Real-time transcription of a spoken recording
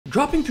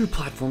Dropping through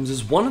platforms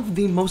is one of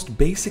the most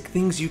basic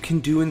things you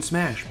can do in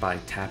Smash. By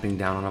tapping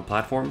down on a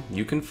platform,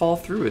 you can fall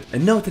through it.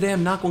 And no, today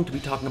I'm not going to be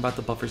talking about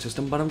the buffer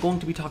system, but I'm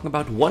going to be talking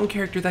about one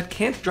character that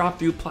can't drop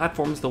through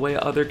platforms the way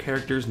other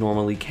characters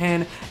normally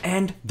can,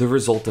 and the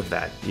result of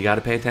that. You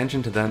gotta pay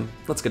attention to them.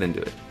 Let's get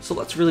into it. So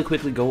let's really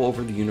quickly go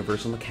over the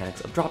universal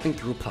mechanics of dropping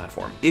through a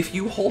platform. If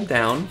you hold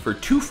down for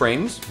 2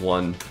 frames,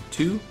 1,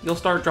 2, you'll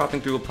start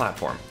dropping through a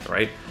platform,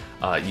 right?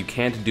 You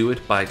can't do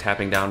it by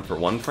tapping down for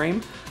 1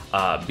 frame.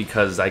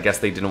 Because I guess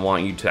they didn't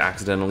want you to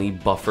accidentally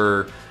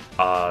buffer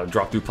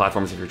drop through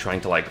platforms if you're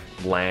trying to like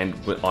land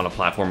on a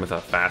platform with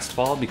a fast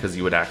fall, because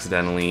you would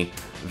accidentally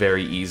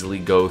very easily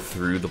go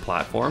through the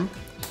platform.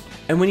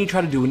 And when you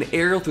try to do an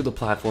aerial through the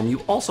platform, you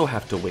also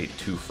have to wait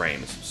 2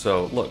 frames.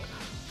 So look,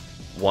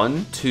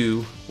 1,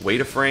 2, wait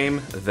a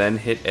frame, then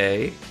hit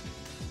A,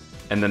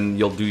 and then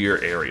you'll do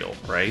your aerial,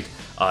 right?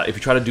 If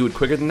you try to do it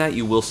quicker than that,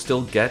 you will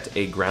still get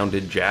a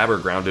grounded jab or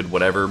grounded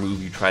whatever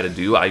move you try to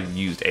do. I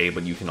used A,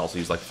 but you can also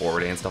use like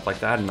forward A and stuff like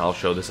that, and I'll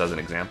show this as an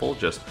example.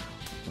 Just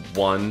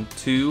 1,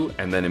 2,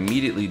 and then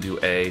immediately do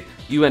A.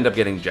 You end up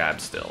getting jab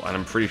still, and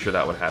I'm pretty sure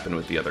that would happen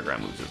with the other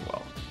ground moves as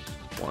well.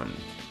 1,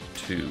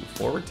 2,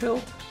 forward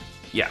tilt?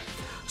 Yeah.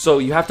 So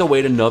you have to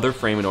wait another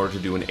frame in order to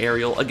do an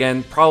aerial.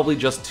 Again, probably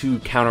just to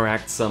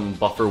counteract some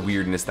buffer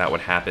weirdness that would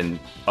happen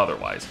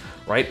otherwise,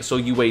 right? So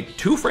you wait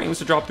 2 frames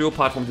to drop through a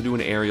platform to do an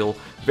aerial.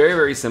 Very,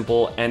 very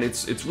simple, and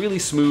it's really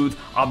smooth.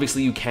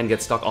 Obviously, you can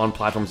get stuck on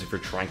platforms if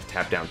you're trying to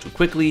tap down too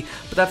quickly,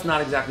 but that's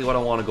not exactly what I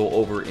want to go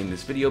over in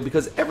this video,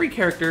 because every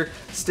character,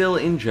 still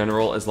in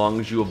general, as long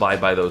as you abide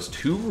by those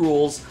 2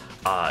 rules,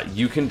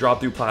 you can drop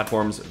through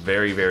platforms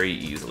very, very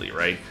easily,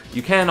 right?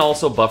 You can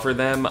also buffer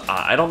them.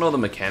 I don't know the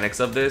mechanics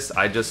of this,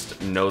 I just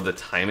know the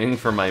timing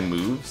for my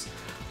moves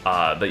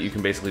that you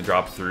can basically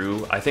drop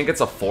through. I think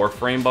it's a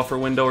 4-frame buffer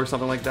window or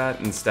something like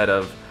that, instead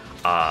of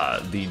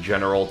the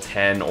general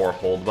 10 or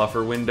hold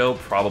buffer window,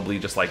 probably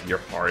just like your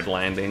hard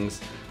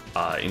landings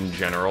in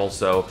general.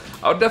 So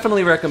I would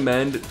definitely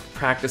recommend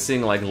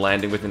practicing like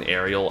landing with an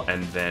aerial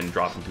and then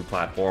dropping through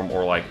platform,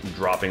 or like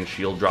dropping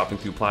shield, dropping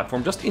through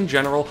platform, just in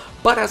general.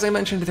 But as I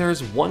mentioned, there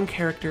is one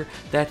character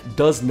that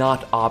does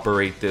not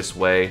operate this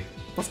way.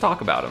 Let's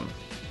talk about him.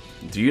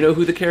 Do you know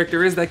who the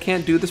character is that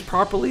can't do this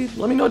properly?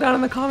 Let me know down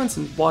in the comments,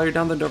 and while you're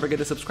down there, don't forget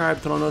to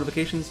subscribe, turn on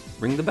notifications,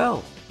 ring the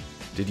bell.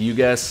 Did you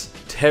guess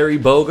Terry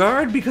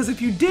Bogard? Because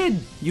if you did,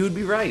 you would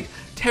be right.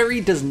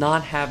 Terry does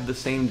not have the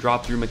same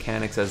drop-through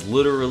mechanics as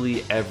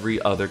literally every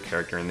other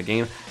character in the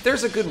game.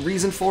 There's a good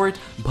reason for it,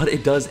 but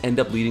it does end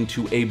up leading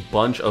to a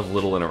bunch of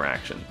little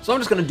interaction. So I'm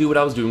just gonna do what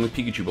I was doing with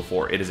Pikachu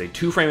before. It is a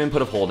 2-frame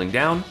input of holding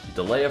down,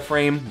 delay a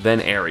frame,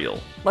 then aerial.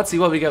 Let's see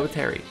what we got with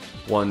Terry.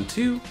 1,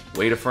 2,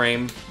 wait a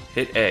frame,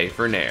 hit A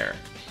for Nair.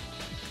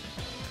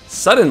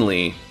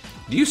 Suddenly,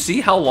 do you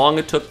see how long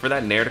it took for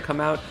that Nair to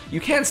come out?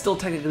 You can still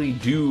technically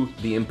do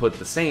the input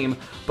the same,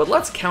 but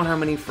let's count how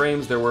many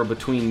frames there were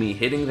between me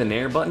hitting the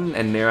Nair button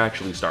and Nair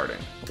actually starting.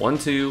 1,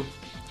 2,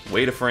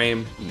 wait a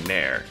frame,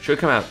 Nair. Should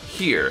come out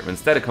here, but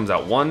instead it comes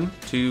out 1,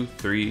 2,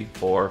 3,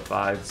 4,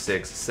 5,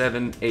 6,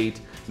 7,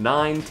 8,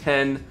 9,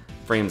 10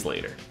 frames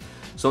later.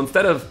 So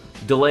instead of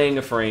delaying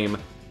a frame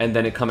and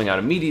then it coming out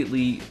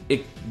immediately,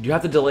 you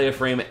have to delay a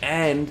frame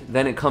and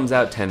then it comes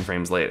out 10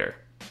 frames later.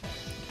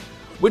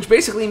 Which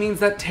basically means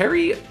that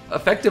Terry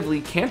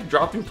effectively can't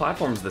drop through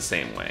platforms the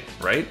same way,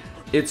 right?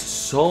 It's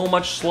so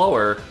much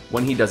slower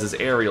when he does his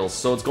aerials,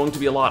 so it's going to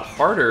be a lot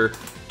harder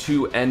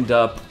to end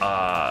up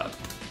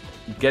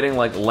getting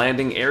like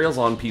landing aerials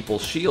on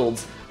people's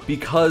shields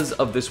because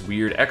of this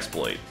weird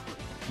exploit.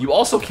 You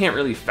also can't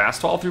really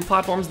fast fall through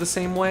platforms the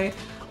same way,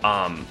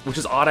 which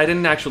is odd. I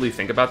didn't actually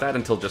think about that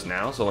until just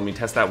now, so let me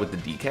test that with the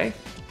DK.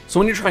 So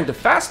when you're trying to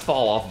fast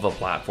fall off of a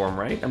platform,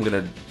 right, I'm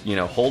gonna,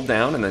 hold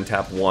down and then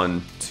tap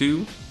 1,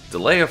 2,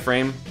 delay a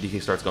frame, DK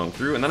starts going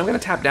through, and then I'm gonna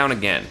tap down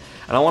again.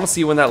 And I wanna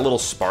see when that little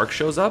spark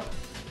shows up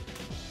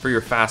for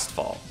your fast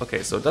fall.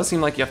 Okay, so it does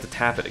seem like you have to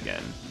tap it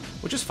again,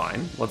 which is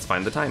fine. Let's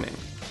find the timing.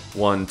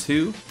 1,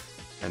 2,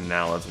 and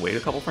now let's wait a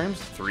couple frames,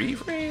 3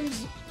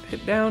 frames,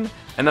 hit down,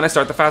 and then I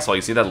start the fast fall.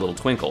 You see that little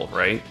twinkle,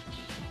 right?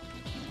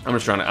 I'm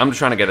just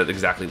trying to get it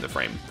exactly the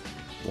frame.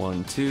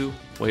 1, 2,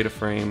 wait a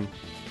frame,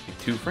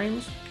 2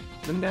 frames,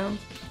 then down.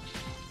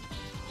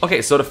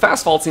 Okay, so to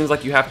fast fall, it seems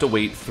like you have to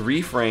wait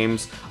 3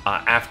 frames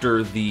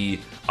after the,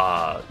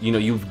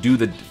 you do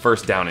the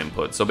first down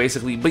input. So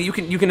basically, but you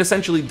can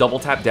essentially double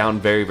tap down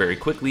very, very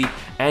quickly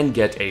and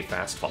get a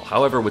fast fall.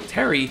 However, with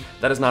Terry,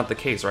 that is not the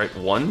case, right?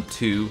 1,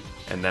 2,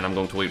 and then I'm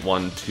going to wait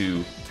 1,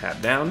 2,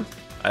 tap down.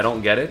 I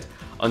don't get it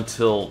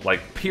until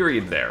like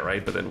period there,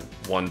 right? But then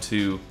 1,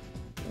 2,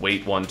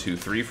 wait 1, 2,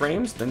 3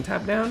 frames, then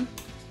tap down.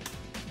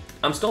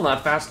 I'm still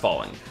not fast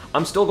falling.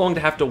 I'm still going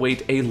to have to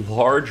wait a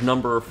large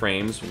number of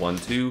frames, 1,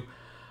 2,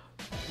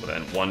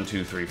 then 1,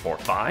 2, 3, 4,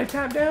 5,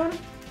 tap down.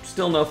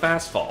 Still no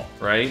fast fall,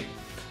 right?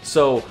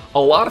 So a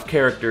lot of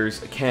characters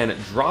can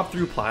drop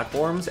through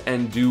platforms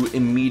and do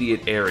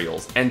immediate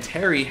aerials, and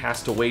Terry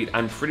has to wait,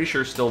 I'm pretty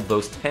sure, still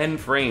those 10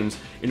 frames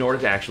in order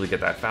to actually get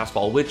that fast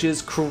fall, which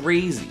is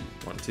crazy.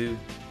 1, 2,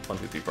 1,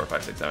 2, 3, 4,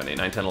 5, 6, 7, 8,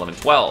 9, 10, 11,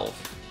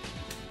 12.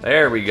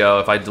 There we go.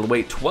 If I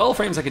wait 12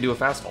 frames, I can do a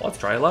fast fall. Let's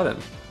try 11.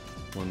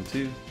 1,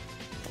 2,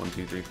 1,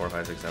 2, 3, 4,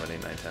 5, 6, 7,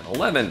 8, 9, 10,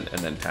 11,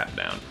 and then tap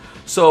down.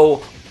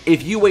 So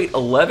if you wait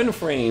 11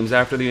 frames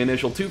after the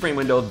initial 2-frame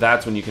window,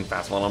 that's when you can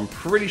fast fall. And I'm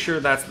pretty sure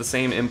that's the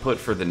same input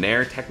for the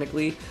Nair,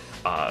 technically,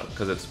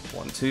 because it's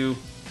 1, 2,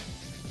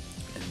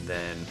 and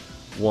then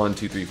 1,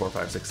 2, 3, 4,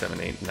 5, 6, 7,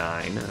 8,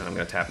 9, and then I'm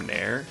gonna tap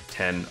Nair,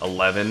 10,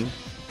 11.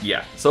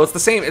 Yeah, so it's the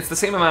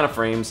same amount of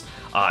frames.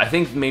 I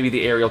think maybe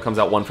the aerial comes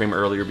out 1 frame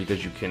earlier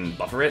because you can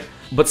buffer it,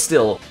 but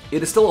still,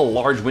 it is still a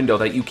large window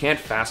that you can't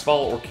fast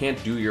fall or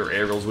can't do your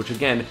aerials, which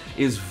again,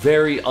 is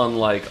very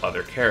unlike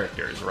other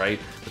characters, right?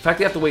 The fact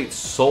that you have to wait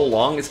so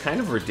long is kind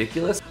of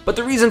ridiculous, but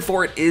the reason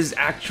for it is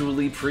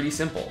actually pretty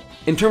simple.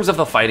 In terms of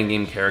the fighting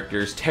game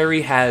characters,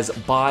 Terry has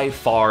by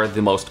far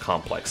the most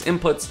complex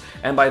inputs,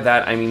 and by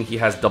that I mean he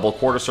has double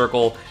quarter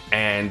circle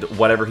and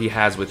whatever he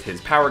has with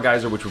his power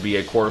geyser, which would be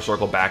a quarter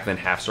circle back then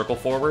half circle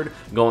forward,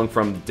 going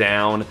from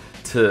down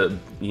to,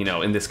 you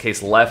know, in this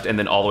case left and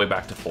then all the way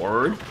back to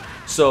forward.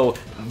 So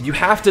you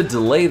have to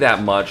delay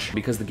that much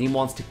because the game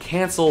wants to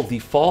cancel the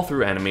fall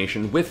through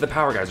animation with the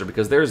power geyser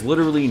because there's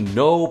literally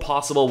no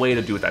possible way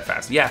to do it that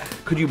fast. Yeah,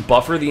 could you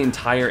buffer the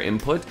entire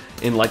input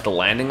in like the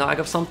landing lag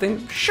of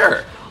something?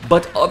 Sure,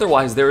 but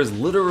otherwise there is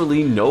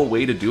literally no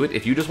way to do it.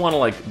 If you just want to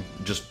like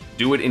just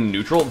do it in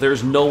neutral,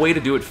 there's no way to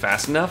do it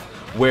fast enough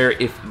where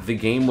if the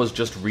game was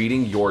just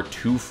reading your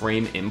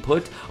 2-frame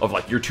input of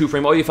like your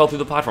 2-frame, oh, you fell through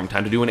the platform,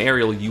 time to do an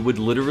aerial, you would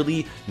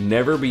literally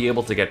never be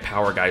able to get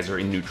power geyser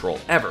in neutral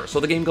ever.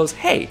 So the game goes,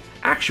 hey,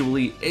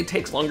 actually, it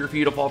takes longer for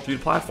you to fall through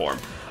the platform.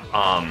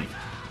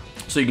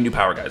 So you can do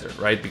power geyser,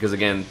 right? Because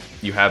again,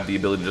 you have the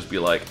ability to just be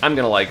like, I'm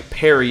gonna like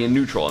parry in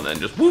neutral and then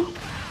just whoop,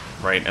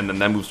 right? And then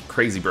that move's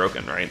crazy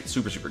broken, right?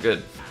 Super, super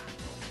good.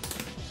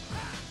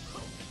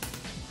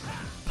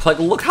 Like,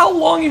 look how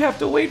long you have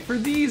to wait for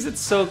these, it's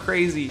so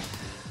crazy.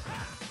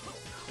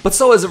 But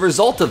so as a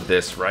result of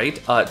this,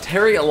 right,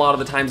 Terry a lot of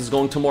the times is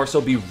going to more so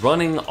be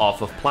running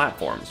off of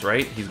platforms,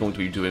 right? He's going to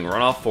be doing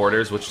runoff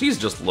forwarders, which these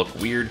just look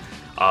weird,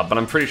 but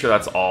I'm pretty sure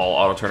that's all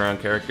auto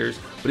turnaround characters.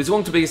 But he's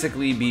going to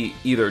basically be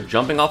either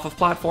jumping off of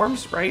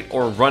platforms, right,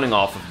 or running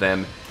off of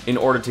them in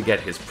order to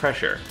get his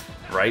pressure,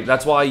 right?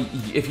 That's why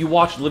if you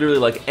watch literally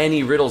like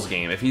any Riddles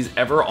game, if he's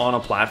ever on a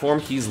platform,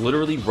 he's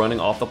literally running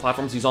off the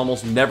platforms. He's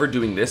almost never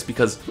doing this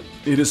because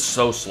it is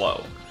so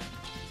slow.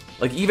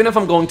 Like even if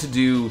I'm going to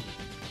do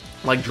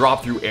like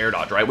drop through air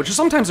dodge, right? Which is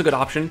sometimes a good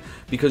option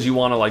because you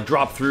want to like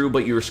drop through,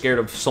 but you're scared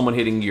of someone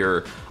hitting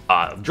your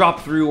drop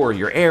through or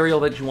your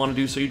aerial that you want to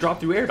do, so you drop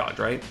through air dodge,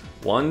 right?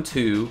 1,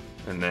 2,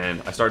 and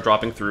then I start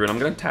dropping through and I'm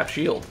gonna tap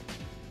shield.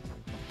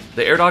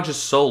 The air dodge is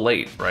so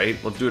late, right?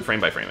 Let's do it frame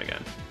by frame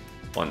again.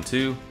 1,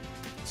 2,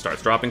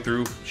 starts dropping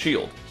through,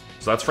 shield.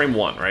 So that's frame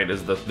 1, right?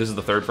 This is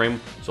the 3rd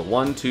frame. So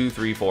 1, 2,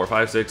 3, 4,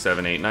 5, 6,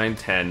 7, 8, 9,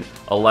 10,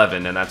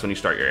 11, and that's when you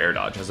start your air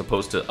dodge, as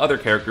opposed to other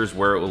characters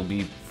where it will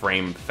be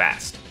frame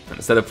fast. And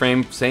instead of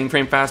saying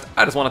frame fast,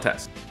 I just want to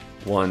test.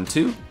 1,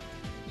 2,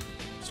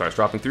 starts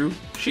dropping through,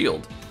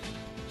 shield.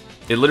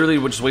 It literally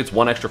just waits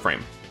 1 extra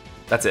frame.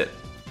 That's it.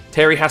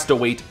 Terry has to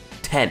wait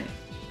 10.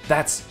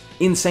 That's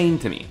insane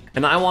to me.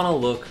 And I want to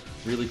look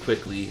really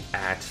quickly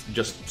at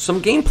just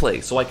some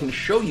gameplay so I can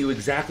show you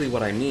exactly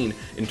what I mean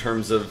in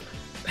terms of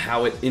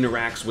how it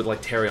interacts with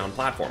like Terry on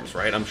platforms,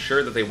 right? I'm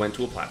sure that they went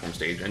to a platform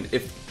stage, and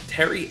if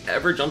Terry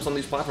ever jumps on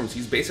these platforms,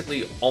 he's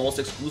basically almost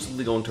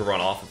exclusively going to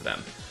run off of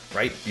them,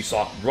 right? You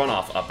saw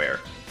runoff up air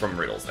from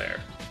Riddles there.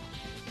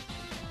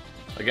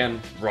 Again,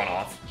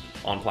 runoff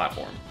on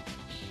platform.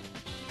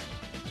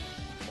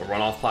 Or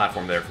runoff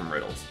platform there from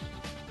Riddles.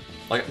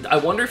 Like, I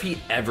wonder if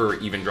he ever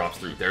even drops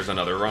through. There's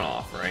another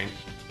runoff, right?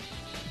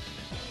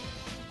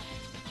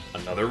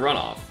 Another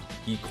runoff.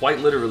 He quite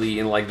literally,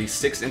 in like the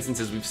 6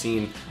 instances we've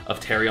seen of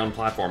Terry on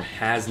platform,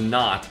 has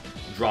not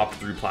dropped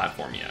through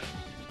platform yet.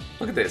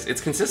 Look at this,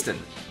 it's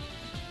consistent.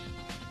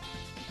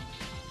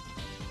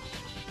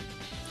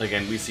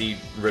 Again, we see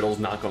Riddles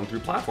not going through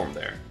platform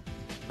there.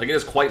 Like, it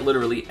is quite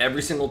literally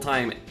every single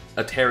time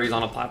a Terry's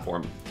on a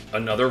platform,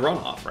 another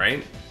runoff,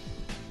 right?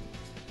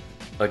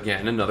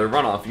 Again, another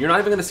runoff. You're not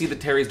even gonna see the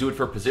Terry's do it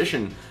for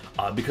position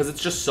because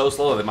it's just so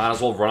slow, they might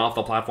as well run off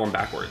the platform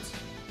backwards.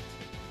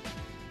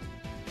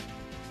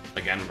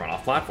 Again, run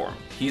off platform.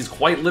 He's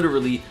quite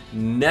literally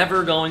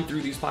never going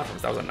through these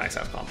platforms. That was a nice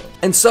ass combo.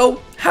 And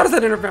so, how does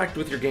that interact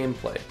with your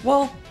gameplay?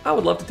 Well, I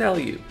would love to tell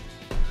you.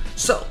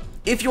 So,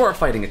 if you are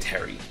fighting a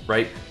Terry,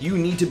 right, you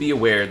need to be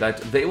aware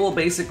that they will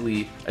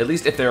basically, at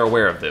least if they're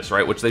aware of this,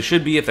 right, which they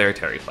should be if they're a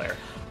Terry player,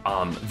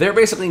 they're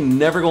basically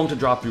never going to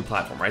drop through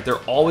platform, right?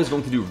 They're always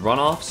going to do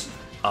runoffs,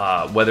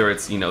 whether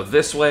it's, you know,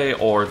 this way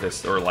or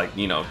this, or like,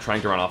 you know,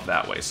 trying to run off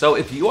that way. So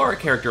if you are a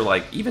character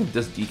like even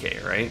this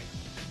DK, right,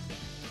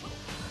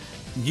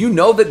 you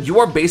know that you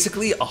are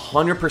basically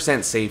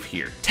 100% safe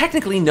here.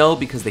 Technically no,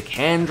 because they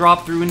can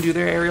drop through and do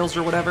their aerials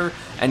or whatever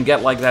and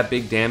get like that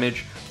big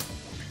damage.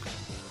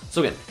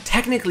 So again,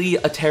 technically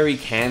a Terry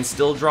can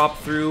still drop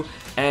through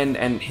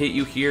and hit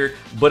you here,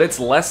 but it's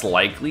less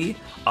likely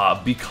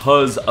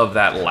because of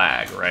that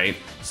lag, right?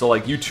 So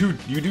like you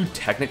do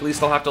technically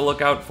still have to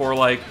look out for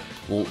like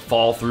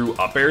fall through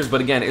up airs,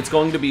 but again, it's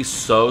going to be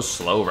so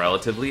slow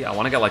relatively. I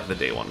want to get like the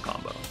day one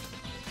combo.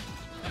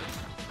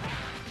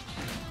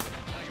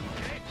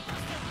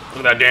 Look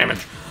at that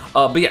damage.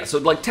 But yeah, so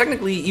like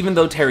technically, even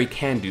though Terry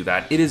can do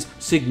that, it is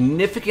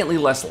significantly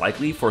less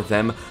likely for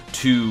them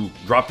to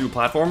drop through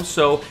platforms.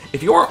 So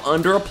if you're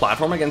under a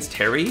platform against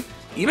Terry,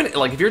 even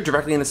like if you're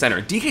directly in the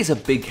center, DK's a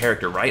big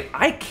character, right?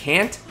 I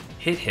can't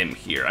hit him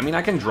here. I mean,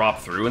 I can drop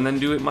through and then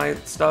do my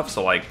stuff.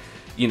 So like,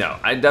 you know,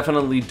 I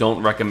definitely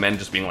don't recommend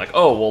just being like,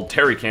 oh, well,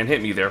 Terry can't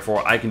hit me,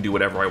 therefore I can do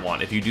whatever I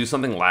want. If you do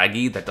something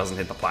laggy that doesn't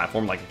hit the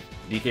platform, like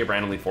DK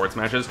randomly forward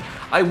smashes,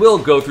 I will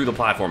go through the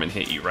platform and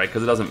hit you, right?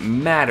 Because it doesn't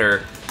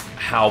matter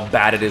how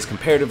bad it is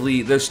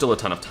comparatively, there's still a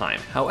ton of time.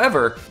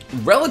 However,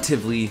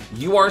 relatively,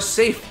 you are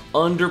safe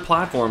under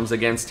platforms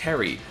against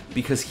Terry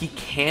because he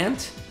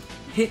can't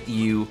hit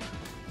you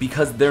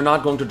because they're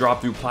not going to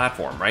drop through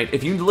platform, right?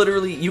 If you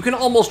literally, you can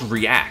almost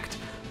react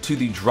to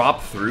the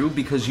drop through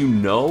because you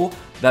know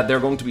that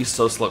they're going to be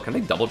so slow. Can they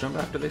double jump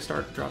after they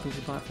start dropping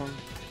through platform?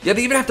 Yeah,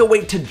 they even have to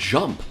wait to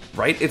jump,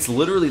 right? It's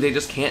literally, they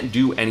just can't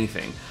do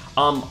anything.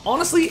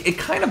 Honestly, it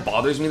kind of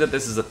bothers me that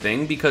this is a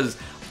thing because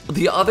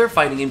the other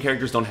fighting game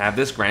characters don't have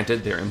this.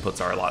 Granted, their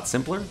inputs are a lot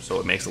simpler, so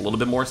it makes a little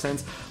bit more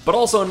sense. But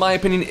also, in my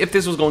opinion, if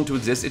this was going to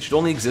exist, it should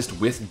only exist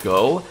with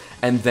Go,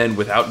 and then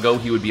without Go,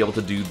 he would be able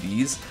to do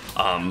these,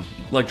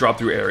 like drop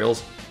through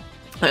aerials.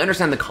 I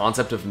understand the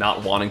concept of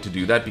not wanting to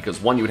do that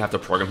because one, you would have to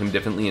program him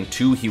differently, and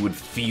two, he would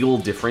feel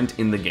different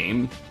in the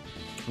game,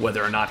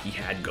 whether or not he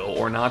had Go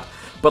or not.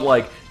 But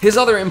like, his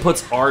other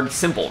inputs are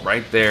simple,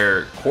 right?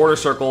 They're quarter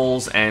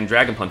circles and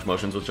dragon punch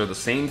motions, which are the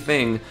same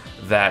thing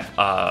that,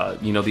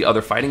 you know, the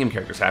other fighting game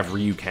characters have,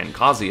 Ryu, Ken,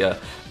 Kazuya,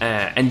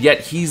 and yet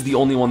he's the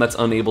only one that's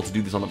unable to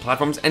do this on the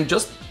platforms. And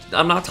just,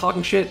 I'm not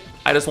talking shit,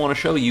 I just want to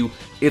show you,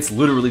 it's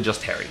literally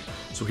just Terry.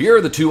 So here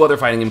are the two other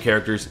fighting game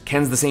characters.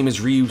 Ken's the same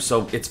as Ryu,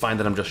 so it's fine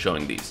that I'm just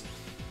showing these.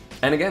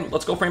 And again,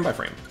 let's go frame by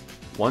frame.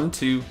 1,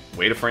 2,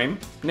 wait a frame,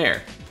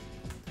 nair.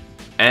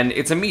 And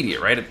it's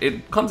immediate, right?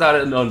 It comes out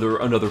at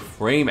another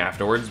frame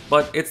afterwards,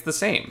 but it's the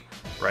same,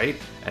 right?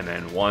 And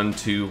then 1,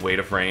 2, wait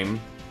a frame,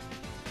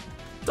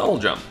 double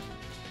jump,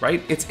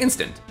 right? It's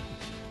instant.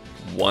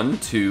 1,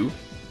 2,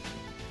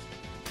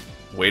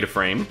 wait a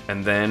frame,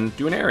 and then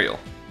do an aerial.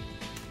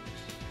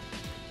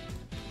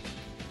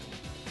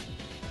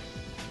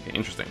 Okay,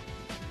 interesting.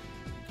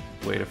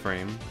 Wait a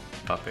frame,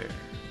 up air.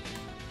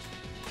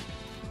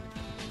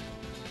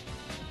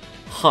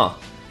 Huh.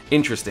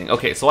 Interesting.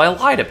 Okay, so I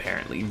lied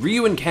apparently.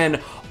 Ryu and Ken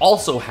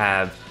also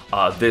have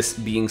this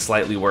being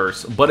slightly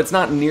worse, but it's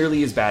not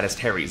nearly as bad as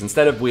Terry's.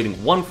 Instead of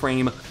waiting 1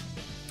 frame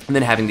and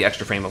then having the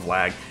extra frame of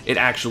lag, it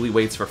actually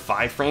waits for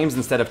 5 frames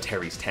instead of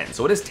Terry's 10.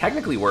 So it is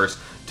technically worse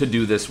to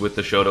do this with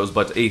the Shotos,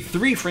 but a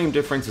 3 frame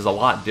difference is a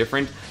lot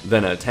different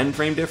than a 10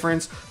 frame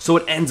difference, so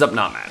it ends up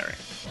not mattering.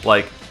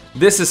 Like,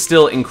 this is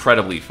still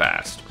incredibly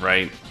fast,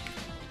 right?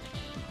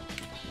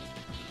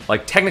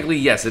 Like, technically,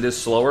 yes, it is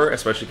slower,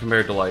 especially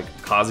compared to, like,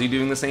 Kazi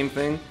doing the same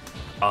thing.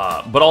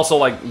 But also,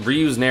 like,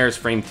 Ryu's Nair is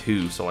frame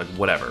 2, so, like,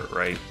 whatever,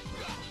 right?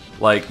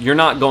 Like, you're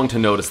not going to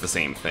notice the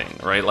same thing,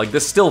 right? Like,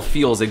 this still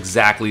feels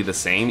exactly the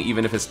same,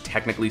 even if it's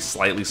technically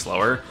slightly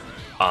slower.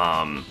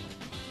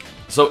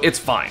 So it's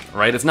fine,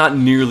 right? It's not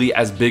nearly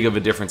as big of a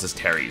difference as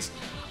Terry's.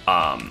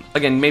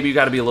 Again, maybe you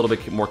gotta be a little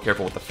bit more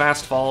careful with the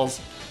fast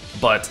falls,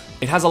 but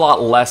it has a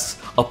lot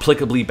less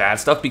applicably bad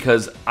stuff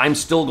because I'm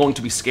still going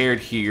to be scared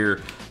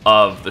here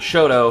of the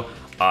Shoto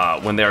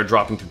when they are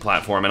dropping through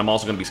platform, and I'm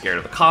also going to be scared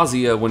of the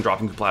Kazuya when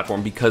dropping through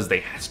platform because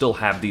they still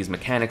have these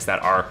mechanics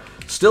that are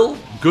still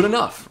good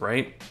enough,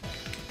 right?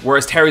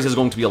 Whereas Terry's is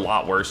going to be a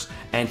lot worse,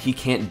 and he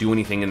can't do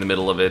anything in the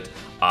middle of it.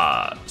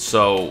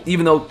 So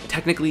even though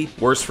technically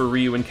worse for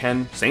Ryu and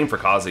Ken, same for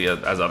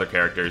Kazuya as other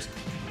characters,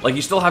 like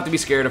you still have to be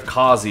scared of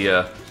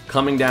Kazuya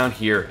coming down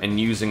here and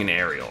using an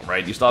aerial,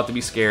 right? You still have to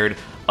be scared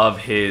of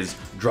his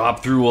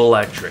drop through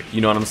electric,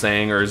 you know what I'm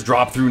saying? Or his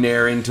drop through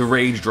nair into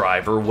rage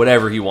drive, or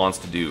whatever he wants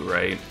to do,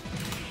 right?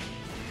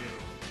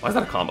 Why is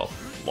that a combo?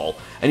 Lol.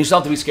 And you still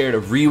have to be scared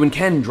of Ryu and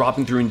Ken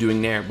dropping through and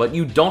doing nair, but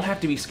you don't have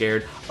to be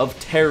scared of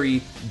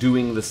Terry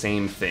doing the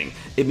same thing.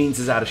 It means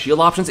his out of shield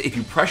options, if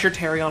you pressure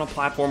Terry on a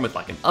platform with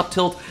like an up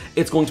tilt,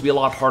 it's going to be a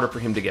lot harder for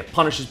him to get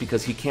punishes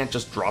because he can't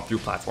just drop through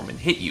platform and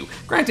hit you.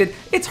 Granted,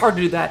 it's hard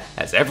to do that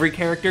as every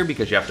character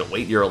because you have to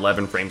wait your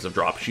 11 frames of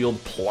drop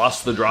shield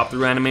plus the drop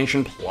through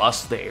animation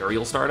plus the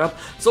aerial startup,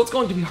 so it's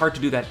going to be hard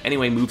to do that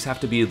anyway. Moves have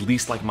to be at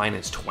least like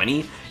minus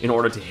 20 in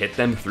order to hit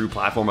them through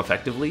platform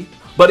effectively.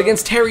 But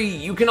against Terry,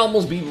 you can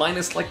almost be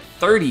minus like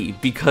 30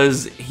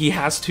 because he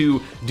has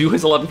to do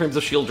his 11 frames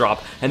of shield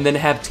drop and then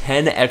have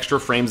 10 extra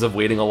frames of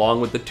waiting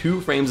along with the 2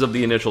 frames of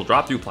the initial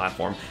drop through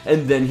platform,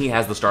 and then he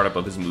has the startup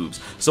of his moves.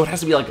 So it has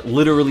to be like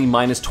literally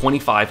minus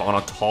 25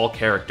 on a tall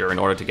character in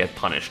order to get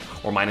punished,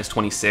 or minus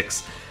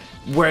 26.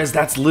 Whereas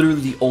that's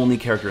literally the only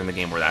character in the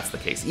game where that's the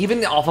case.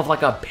 Even off of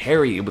like a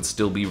parry, it would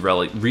still be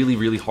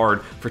really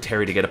hard for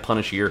Terry to get a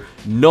punish here.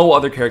 No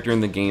other character in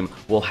the game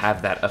will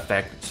have that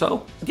effect.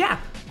 So yeah,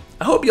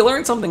 I hope you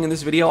learned something in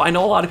this video. I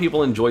know a lot of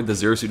people enjoyed the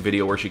Zero Suit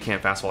video where she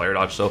can't fast fall air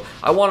dodge, so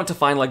I wanted to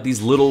find like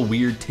these little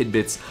weird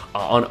tidbits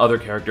on other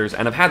characters,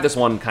 and I've had this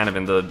one kind of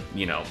in the,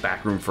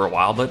 back room for a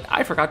while, but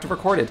I forgot to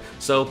record it.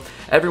 So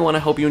everyone, I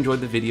hope you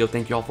enjoyed the video.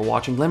 Thank you all for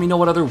watching. Let me know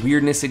what other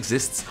weirdness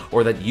exists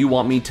or that you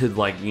want me to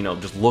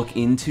just look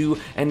into,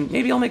 and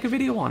maybe I'll make a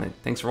video on it.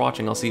 Thanks for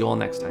watching. I'll see you all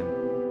next time.